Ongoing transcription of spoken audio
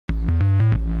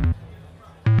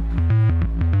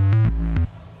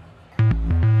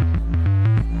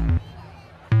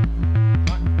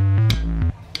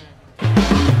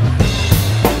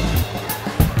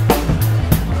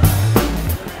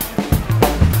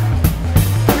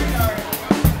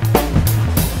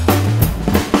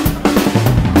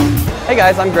Hey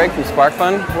guys, I'm Greg from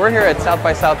SparkFun. We're here at South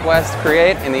by Southwest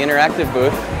Create in the interactive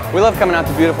booth. We love coming out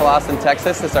to beautiful Austin,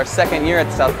 Texas. It's our second year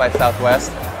at South by Southwest.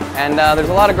 And there's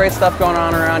a lot of great stuff going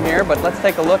on around here, but let's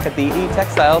take a look at the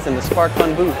e-textiles in the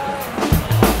SparkFun booth.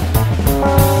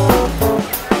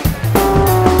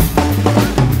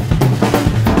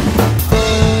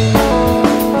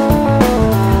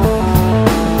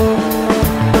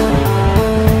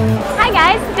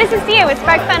 This is Thea with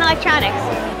SparkFun Electronics.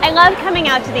 I love coming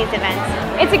out to these events.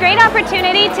 It's a great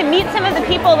opportunity to meet some of the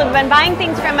people who have been buying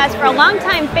things from us for a long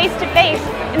time face to face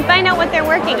and find out what they're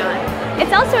working on.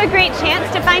 It's also a great chance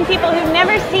to find people who've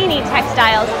never seen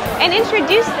e-textiles and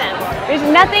introduce them. There's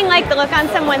nothing like the look on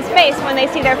someone's face when they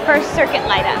see their first circuit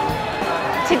light up.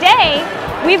 Today,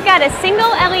 we've got a single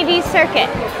LED circuit.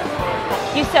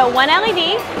 You sew one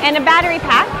LED and a battery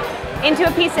pack into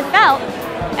a piece of felt,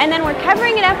 and then we're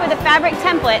covering it up with a fabric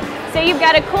template, so you've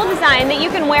got a cool design that you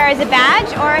can wear as a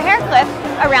badge or a hair clip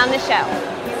around the show.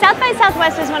 South by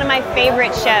Southwest is one of my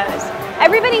favorite shows.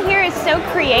 Everybody here is so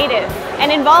creative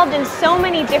and involved in so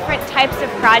many different types of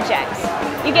projects.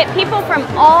 You get people from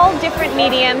all different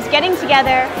mediums getting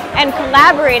together and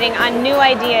collaborating on new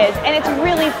ideas, and it's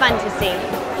really fun to see.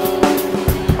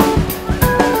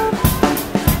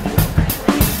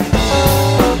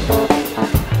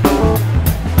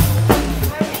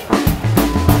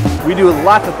 We do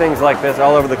lots of things like this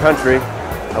all over the country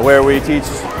where we teach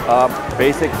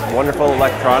basic, wonderful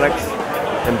electronics,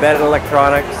 embedded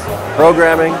electronics,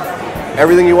 programming,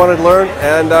 everything you want to learn,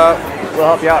 and we'll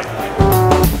help you out.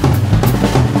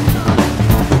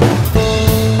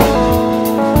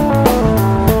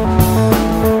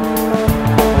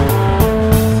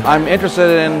 I'm interested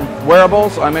in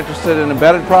wearables, I'm interested in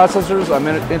embedded processors, I'm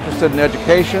interested in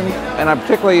education, and I'm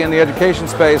particularly in the education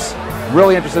space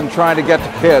really interested in trying to get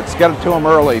to kids, get them to them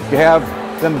early, to have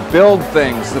them build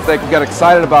things that they can get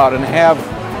excited about and have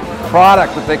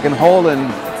product that they can hold and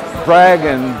drag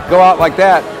and go out like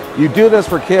that. You do this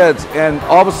for kids and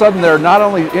all of a sudden they're not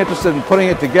only interested in putting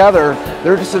it together,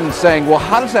 they're interested in saying, well,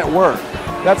 how does that work?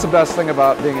 That's the best thing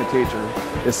about being a teacher,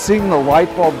 is seeing the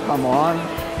light bulb come on.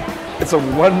 It's a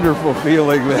wonderful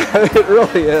feeling, man. It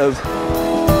really is.